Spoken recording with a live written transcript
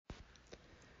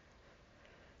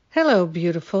Hello,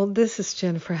 beautiful. This is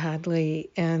Jennifer Hadley,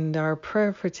 and our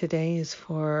prayer for today is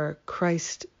for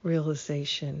Christ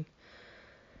realization.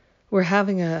 We're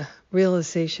having a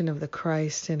realization of the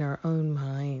Christ in our own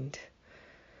mind,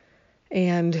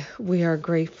 and we are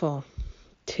grateful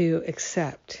to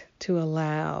accept, to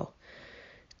allow,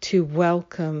 to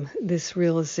welcome this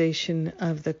realization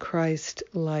of the Christ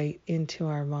light into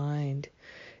our mind,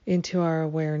 into our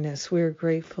awareness. We're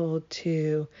grateful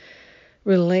to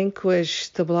relinquish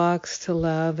the blocks to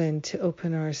love and to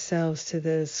open ourselves to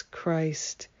this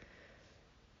Christ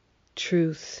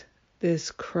truth, this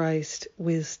Christ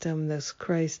wisdom, this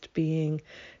Christ being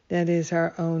that is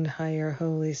our own higher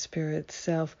Holy Spirit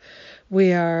self.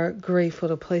 We are grateful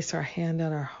to place our hand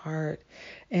on our heart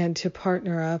and to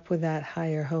partner up with that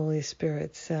higher Holy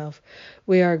Spirit self.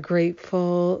 We are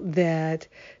grateful that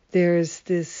there's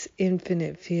this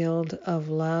infinite field of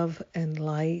love and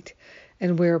light,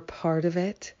 and we're a part of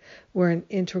it. We're an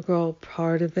integral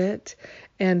part of it.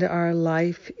 And our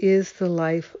life is the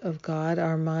life of God.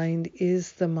 Our mind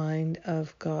is the mind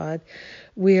of God.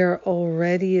 We are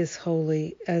already as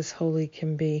holy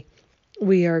can be.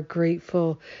 We are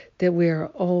grateful that we are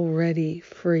already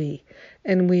free,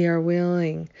 and we are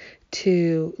willing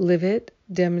to live it,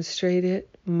 demonstrate it,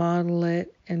 model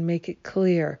it, and make it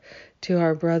clear to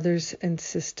our brothers and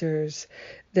sisters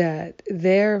that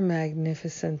their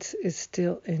magnificence is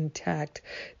still intact.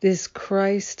 This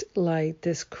Christ light,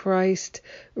 this Christ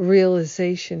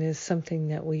realization is something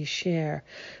that we share.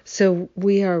 So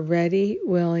we are ready,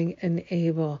 willing, and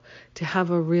able to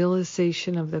have a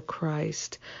realization of the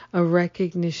Christ, a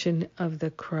recognition of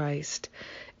the Christ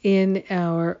in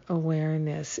our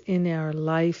awareness, in our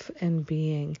life and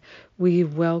being. We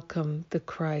welcome the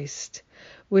Christ.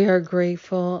 We are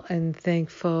grateful and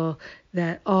thankful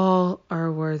that all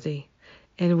are worthy,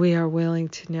 and we are willing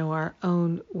to know our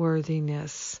own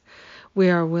worthiness. We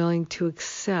are willing to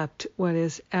accept what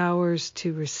is ours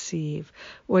to receive,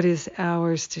 what is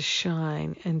ours to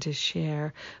shine and to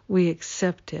share. We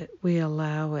accept it, we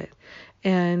allow it,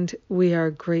 and we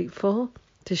are grateful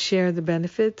to share the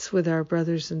benefits with our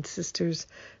brothers and sisters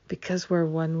because we're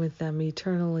one with them,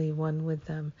 eternally one with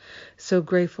them. So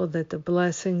grateful that the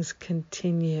blessings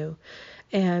continue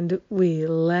and we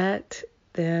let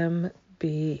them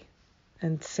be.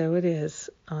 And so it is.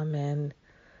 Amen.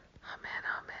 Amen.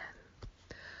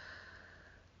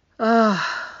 Amen.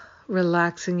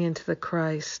 Relaxing into the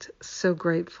Christ. So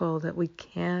grateful that we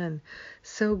can.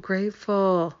 So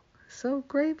grateful. So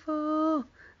grateful.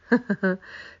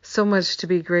 So much to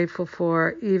be grateful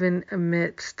for, even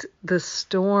amidst the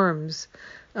storms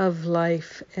of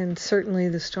life. And certainly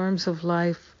the storms of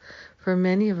life for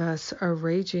many of us are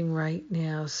raging right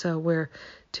now. So we're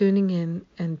tuning in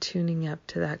and tuning up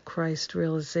to that Christ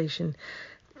realization.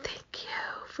 Thank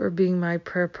you for being my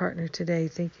prayer partner today.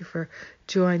 Thank you for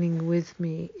joining with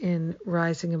me in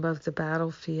Rising Above the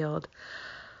Battlefield.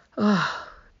 Oh,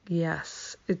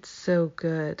 yes, it's so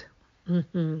good.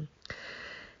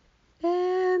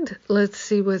 And let's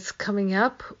see what's coming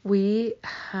up. We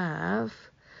have,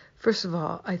 first of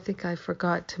all, I think I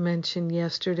forgot to mention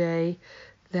yesterday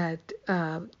that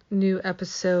new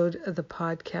episode of the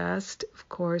podcast, of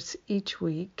course, each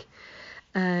week.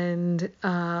 And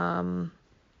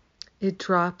it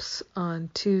drops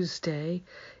on Tuesday,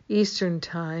 Eastern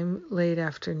Time, late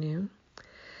afternoon.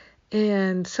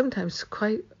 And sometimes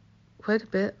quite a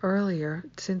bit earlier.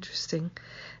 It's interesting.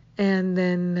 And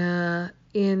then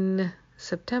in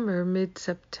September,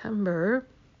 mid-September,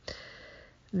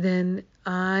 then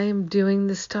I'm doing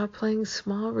the Stop Playing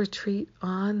Small retreat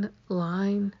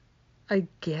online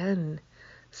again.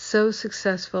 So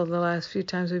successful the last few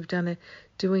times we've done it,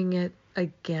 doing it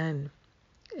again.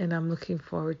 And I'm looking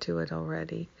forward to it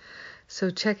already. So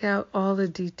check out all the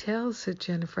details at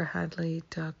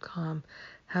jenniferhadley.com.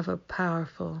 Have a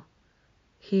powerful,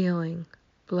 healing,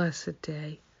 blessed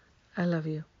day. I love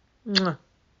you. Mwah.